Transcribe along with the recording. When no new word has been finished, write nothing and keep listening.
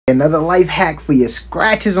Another life hack for your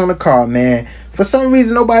scratches on the car, man. For some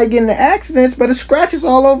reason, nobody getting in accidents, but the scratches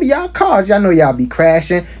all over y'all cars. Y'all know y'all be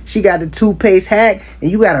crashing. She got the toothpaste hack,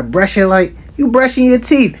 and you gotta brush it like you brushing your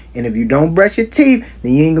teeth. And if you don't brush your teeth,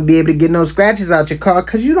 then you ain't gonna be able to get no scratches out your car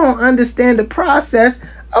because you don't understand the process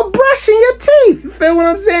of brushing your teeth. You feel what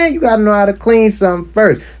I'm saying? You gotta know how to clean something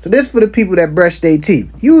first. So this for the people that brush their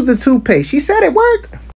teeth. Use the toothpaste. She said it worked.